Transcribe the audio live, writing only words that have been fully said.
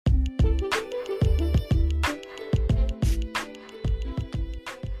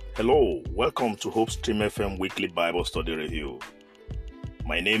Hello, welcome to Hope Stream FM Weekly Bible Study Review.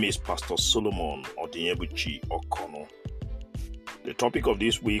 My name is Pastor Solomon Odinyebuchi Okono. The topic of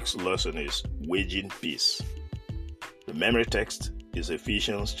this week's lesson is Waging Peace. The memory text is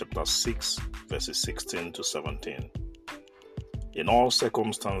Ephesians chapter 6, verses 16 to 17. In all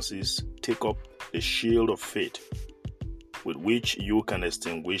circumstances, take up the shield of faith, with which you can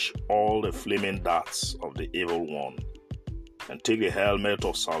extinguish all the flaming darts of the evil one, and take the helmet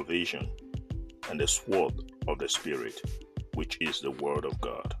of salvation and the sword of the Spirit, which is the Word of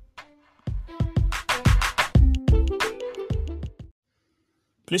God.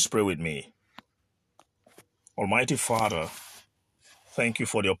 Please pray with me. Almighty Father, thank you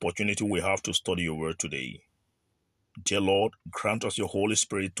for the opportunity we have to study your Word today. Dear Lord, grant us your Holy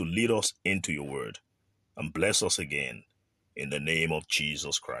Spirit to lead us into your Word and bless us again in the name of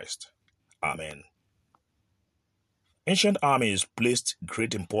Jesus Christ. Amen. Ancient armies placed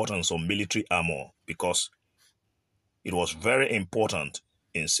great importance on military armor because it was very important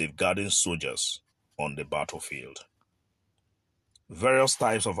in safeguarding soldiers on the battlefield. Various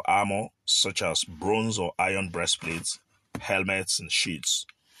types of armor, such as bronze or iron breastplates, helmets, and shields,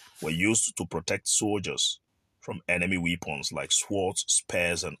 were used to protect soldiers from enemy weapons like swords,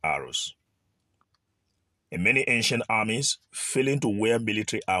 spears, and arrows. In many ancient armies, failing to wear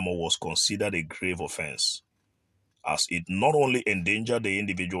military armor was considered a grave offense, as it not only endangered the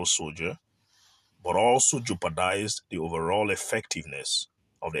individual soldier, but also jeopardized the overall effectiveness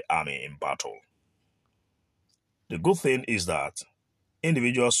of the army in battle. The good thing is that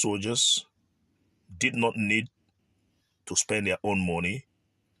individual soldiers did not need to spend their own money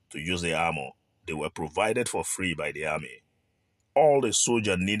to use the armor. They were provided for free by the army. All the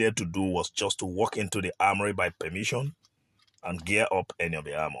soldier needed to do was just to walk into the armory by permission and gear up any of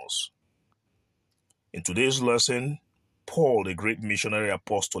the armors. In today's lesson, Paul, the great missionary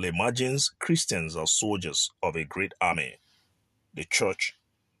apostle, imagines Christians as soldiers of a great army, the church.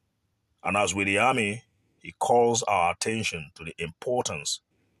 And as with the army, he calls our attention to the importance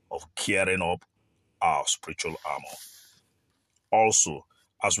of gearing up our spiritual armor. Also,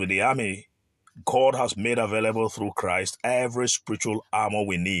 as with the army, God has made available through Christ every spiritual armor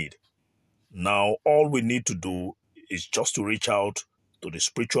we need. Now, all we need to do is just to reach out to the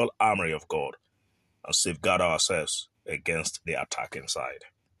spiritual armory of God and safeguard ourselves against the attacking side.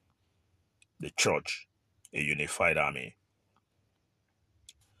 The church, a unified army.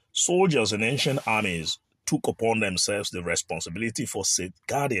 Soldiers in ancient armies took upon themselves the responsibility for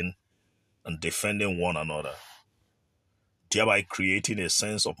safeguarding and defending one another, thereby creating a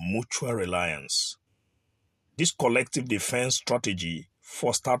sense of mutual reliance. This collective defense strategy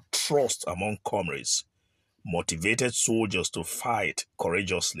fostered trust among comrades, motivated soldiers to fight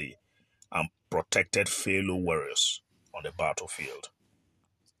courageously, and protected fellow warriors on the battlefield.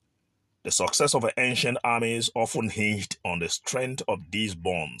 The success of ancient armies often hinged on the strength of these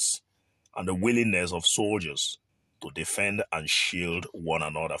bonds and the willingness of soldiers to defend and shield one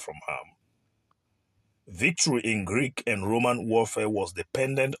another from harm. Victory in Greek and Roman warfare was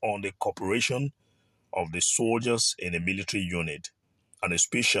dependent on the cooperation of the soldiers in a military unit, and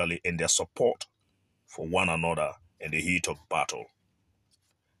especially in their support for one another in the heat of battle.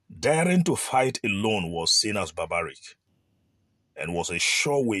 Daring to fight alone was seen as barbaric and was a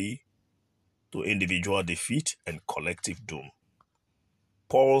sure way to individual defeat and collective doom.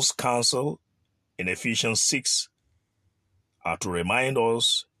 Paul's counsel in Ephesians 6 are to remind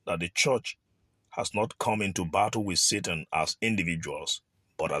us that the church has not come into battle with Satan as individuals,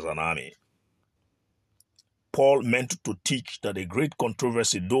 but as an army. Paul meant to teach that a great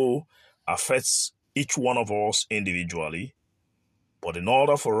controversy, though, affects each one of us individually, but in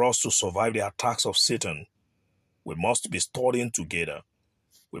order for us to survive the attacks of Satan, we must be studying together.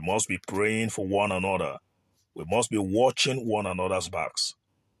 We must be praying for one another. We must be watching one another's backs.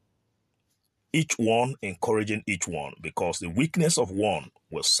 Each one encouraging each one, because the weakness of one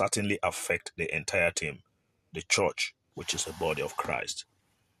will certainly affect the entire team, the church, which is the body of Christ.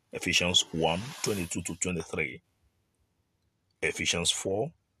 Ephesians 1, 22 to 23. Ephesians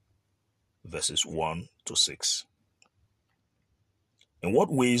 4, verses 1 to 6. In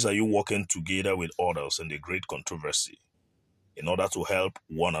what ways are you working together with others in the great controversy in order to help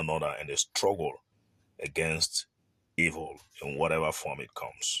one another in the struggle against evil in whatever form it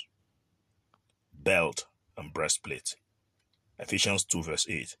comes? Belt and breastplate. Ephesians 2 verse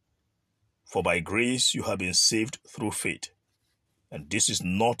 8. For by grace you have been saved through faith, and this is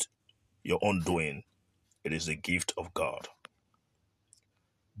not your own doing, it is the gift of God.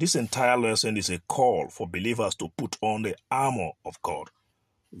 This entire lesson is a call for believers to put on the armor of God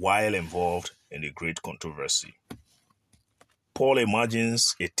while involved in the great controversy. Paul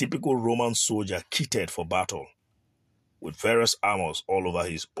imagines a typical Roman soldier kitted for battle with various armors all over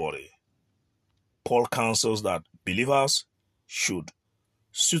his body. Paul counsels that believers should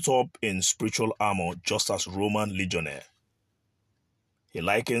suit up in spiritual armor just as Roman legionnaire. He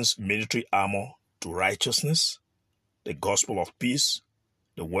likens military armor to righteousness, the gospel of peace,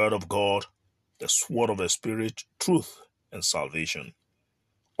 the word of God, the sword of the Spirit, truth, and salvation.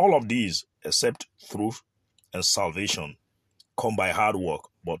 All of these, except truth and salvation, come by hard work,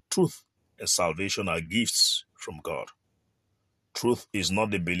 but truth and salvation are gifts from God. Truth is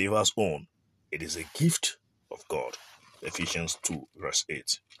not the believer's own, it is a gift of God. Ephesians 2 verse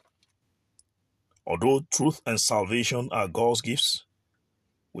 8. Although truth and salvation are God's gifts,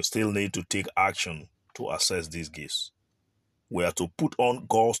 we still need to take action to access these gifts. We are to put on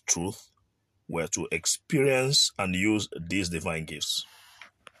God's truth. We are to experience and use these divine gifts.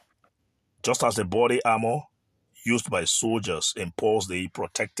 Just as the body armor used by soldiers in Paul's day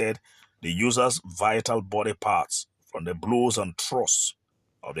protected the user's vital body parts from the blows and thrusts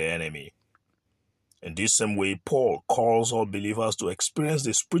of the enemy. In this same way, Paul calls all believers to experience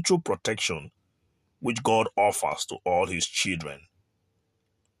the spiritual protection which God offers to all his children.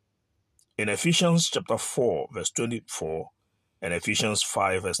 In Ephesians chapter 4, verse 24, and Ephesians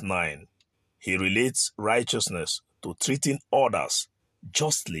 5, verse 9, he relates righteousness to treating others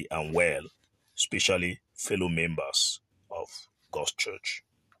justly and well, especially fellow members of God's church.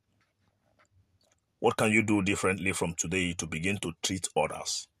 What can you do differently from today to begin to treat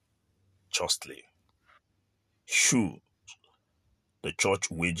others justly? Sure, the church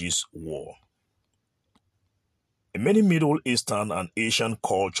wages war. In many Middle Eastern and Asian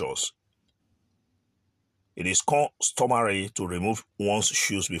cultures, it is customary to remove one's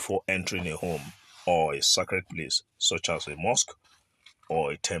shoes before entering a home or a sacred place, such as a mosque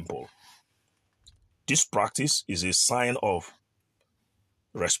or a temple. This practice is a sign of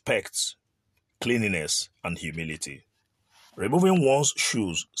respect, cleanliness, and humility. Removing one's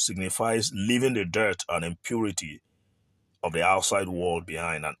shoes signifies leaving the dirt and impurity of the outside world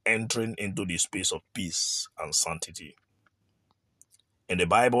behind and entering into the space of peace and sanctity. In the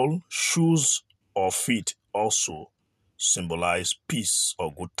Bible, shoes or feet also symbolize peace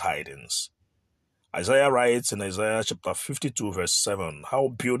or good tidings. Isaiah writes in Isaiah chapter 52 verse 7, "How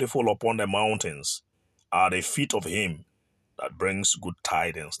beautiful upon the mountains are the feet of him that brings good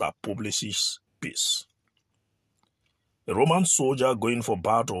tidings, that publishes peace." A Roman soldier going for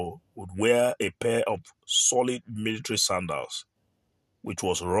battle would wear a pair of solid military sandals, which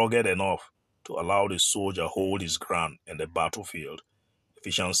was rugged enough to allow the soldier hold his ground in the battlefield.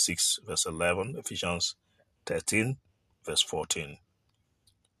 Ephesians 6 verse 11, Ephesians 13 verse 14.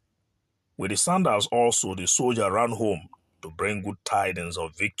 With the sandals also, the soldier ran home to bring good tidings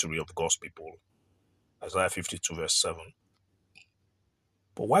of victory of God's people. Isaiah 52 verse 7.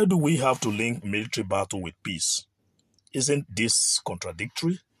 But why do we have to link military battle with peace? Isn't this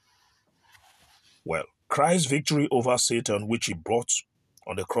contradictory? Well, Christ's victory over Satan, which he brought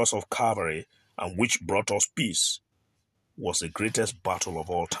on the cross of Calvary and which brought us peace, was the greatest battle of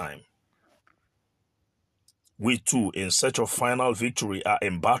all time. We too, in search of final victory, are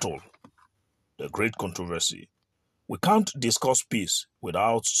in battle, the great controversy. We can't discuss peace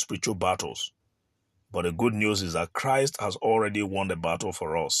without spiritual battles. But the good news is that Christ has already won the battle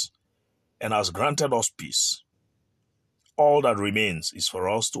for us and has granted us peace. All that remains is for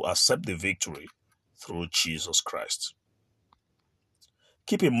us to accept the victory through Jesus Christ.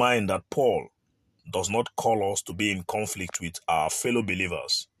 Keep in mind that Paul does not call us to be in conflict with our fellow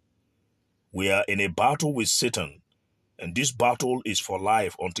believers. We are in a battle with Satan, and this battle is for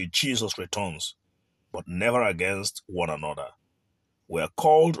life until Jesus returns, but never against one another. We are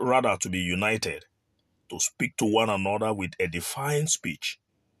called rather to be united, to speak to one another with a defined speech,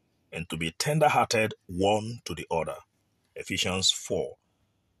 and to be tender-hearted one to the other. Ephesians 4,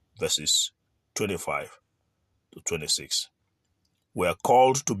 verses 25 to 26. We are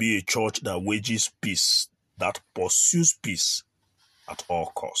called to be a church that wages peace, that pursues peace at all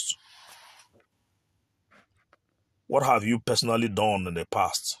costs. What have you personally done in the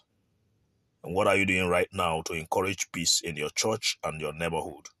past? And what are you doing right now to encourage peace in your church and your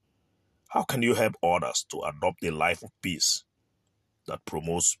neighborhood? How can you help others to adopt a life of peace that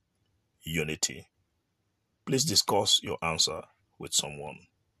promotes unity? Please discuss your answer with someone.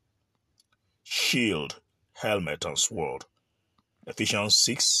 Shield, helmet, and sword. Ephesians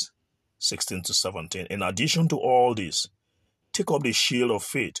 6, 16 to 17. In addition to all this, take up the shield of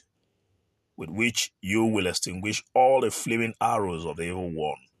faith, with which you will extinguish all the flaming arrows of the evil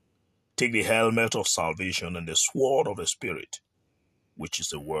one. Take the helmet of salvation and the sword of the Spirit, which is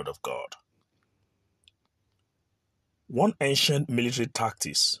the word of God. One ancient military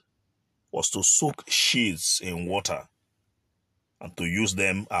tactic was to soak shields in water and to use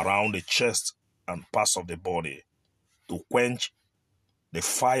them around the chest and parts of the body to quench the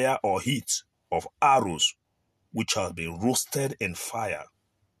fire or heat of arrows which had been roasted in fire.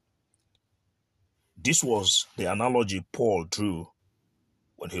 This was the analogy Paul drew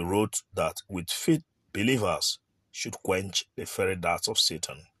when he wrote that with faith believers should quench the fiery darts of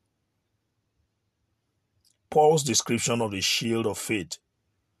Satan. Paul's description of the shield of faith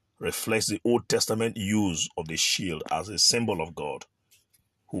reflects the Old Testament use of the shield as a symbol of God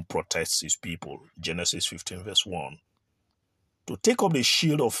who protects his people. Genesis 15 verse 1. To take up the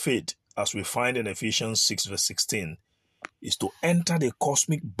shield of faith, as we find in Ephesians 6 verse 16, is to enter the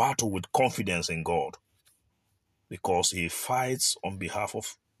cosmic battle with confidence in God because he fights on behalf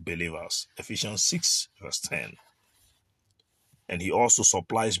of believers. Ephesians 6 verse 10. And he also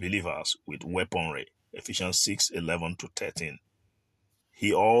supplies believers with weaponry. Ephesians 6 11 to 13.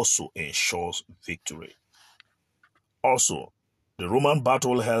 He also ensures victory. Also, the Roman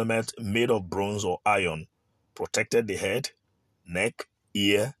battle helmet made of bronze or iron protected the head, neck,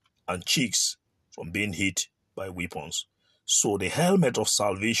 ear, and cheeks from being hit by weapons. So the helmet of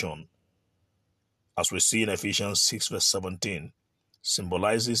salvation, as we see in Ephesians 6 verse 17,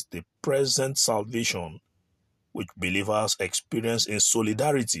 symbolizes the present salvation which believers experience in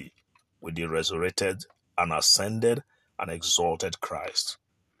solidarity with the resurrected and ascended and exalted Christ.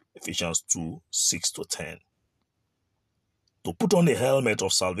 Ephesians 2 6 to 10. To put on the helmet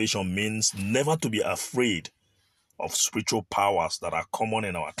of salvation means never to be afraid of spiritual powers that are common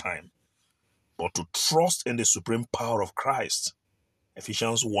in our time, but to trust in the supreme power of Christ.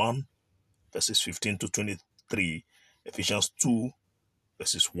 Ephesians 1 verses 15 to 23, Ephesians 2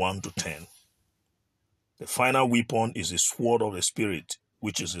 verses 1 to 10. The final weapon is the sword of the Spirit,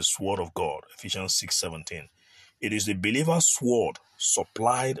 which is the sword of God. Ephesians 6:17. It is the believer's sword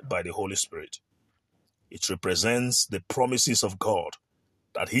supplied by the Holy Spirit. It represents the promises of God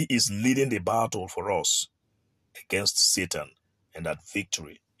that he is leading the battle for us against Satan and that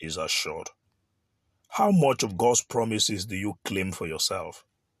victory is assured. How much of God's promises do you claim for yourself?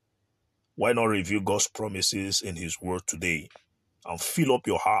 Why not review God's promises in his word today and fill up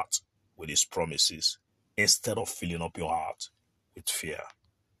your heart with his promises instead of filling up your heart with fear?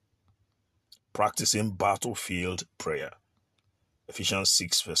 Practicing battlefield prayer. Ephesians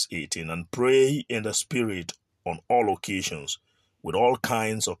 6 verse 18. And pray in the Spirit on all occasions with all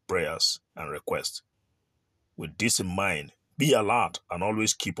kinds of prayers and requests. With this in mind, be alert and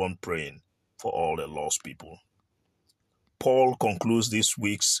always keep on praying for all the lost people. Paul concludes this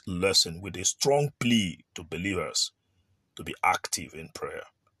week's lesson with a strong plea to believers to be active in prayer.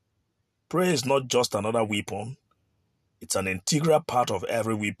 Prayer is not just another weapon, it's an integral part of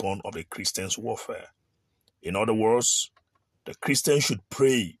every weapon of the Christian's warfare. In other words, the Christian should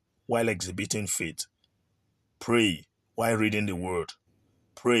pray while exhibiting faith, pray while reading the word,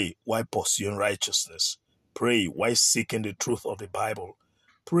 pray while pursuing righteousness, pray while seeking the truth of the Bible,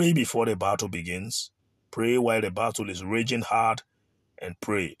 pray before the battle begins, pray while the battle is raging hard, and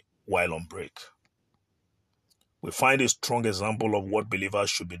pray while on break. We find a strong example of what believers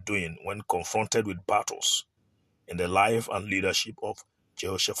should be doing when confronted with battles in the life and leadership of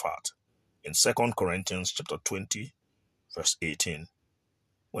Jehoshaphat in 2 Corinthians chapter 20, verse 18.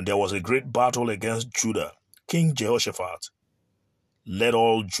 When there was a great battle against Judah, King Jehoshaphat led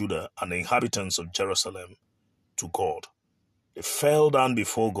all Judah and the inhabitants of Jerusalem to God. They fell down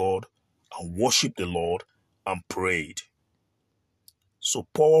before God and worshipped the Lord and prayed. So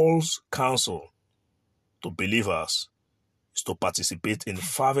Paul's counsel to believers is to participate in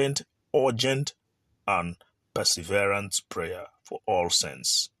fervent, urgent, and perseverant prayer for all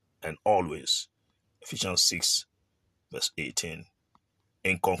saints and always. Ephesians 6 verse 18.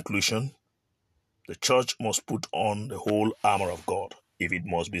 In conclusion, the church must put on the whole armor of God if it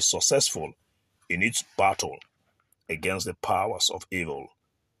must be successful in its battle against the powers of evil.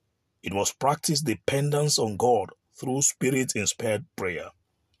 It must practice dependence on God through Spirit-inspired prayer.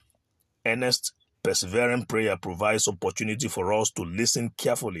 Earnest, persevering prayer provides opportunity for us to listen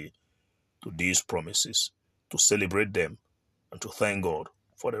carefully to these promises, to celebrate them, and to thank God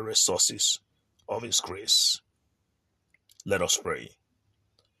for the resources of His grace. Let us pray.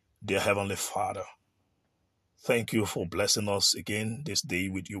 Dear Heavenly Father, thank you for blessing us again this day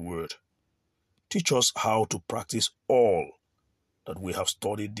with your word. Teach us how to practice all that we have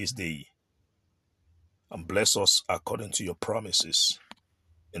studied this day, and bless us according to your promises.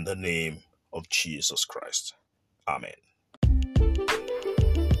 In the name of Jesus Christ. Amen.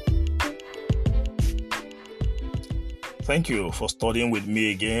 Thank you for studying with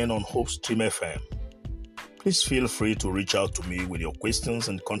me again on Hope Stream FM. Please feel free to reach out to me with your questions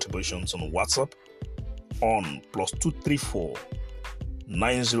and contributions on WhatsApp on +234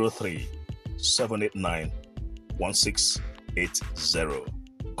 903 789 1680.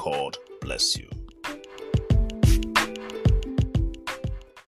 God bless you.